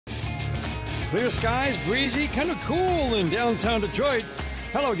Clear skies, breezy, kind of cool in downtown Detroit.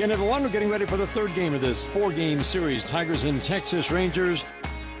 Hello again, everyone. We're getting ready for the third game of this four-game series. Tigers and Texas Rangers.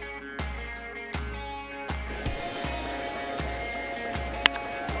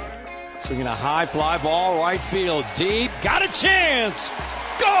 Swinging a high fly ball, right field, deep. Got a chance.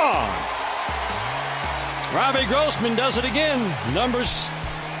 Gone. Robbie Grossman does it again. Numbers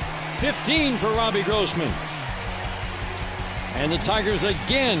 15 for Robbie Grossman. And the Tigers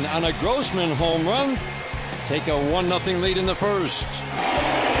again on a Grossman home run. Take a 1-0 lead in the first.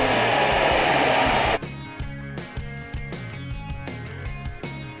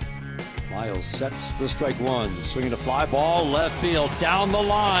 Miles sets the strike one. Swinging a fly ball, left field, down the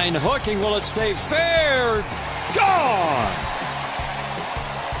line. Hooking, will it stay fair? Gone!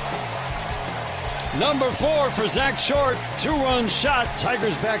 Number 4 for Zack short. 2-run shot.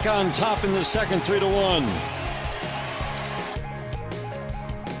 Tigers back on top in the second, 3-1.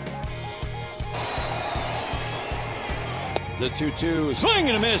 The 2-2, swing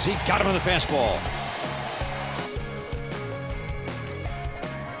and a miss. He got him on the fastball.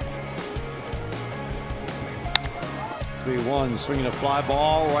 Three-one, swinging a fly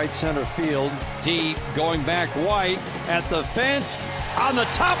ball, right center field, deep, going back White at the fence, on the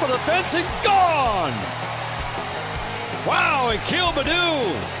top of the fence and gone. Wow, Akil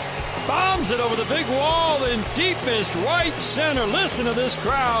Baddoo bombs it over the big wall in deepest right center. Listen to this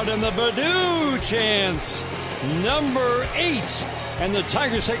crowd and the Baddoo chants. Number 8, and the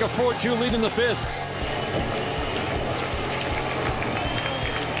Tigers take a 4-2 lead in the fifth.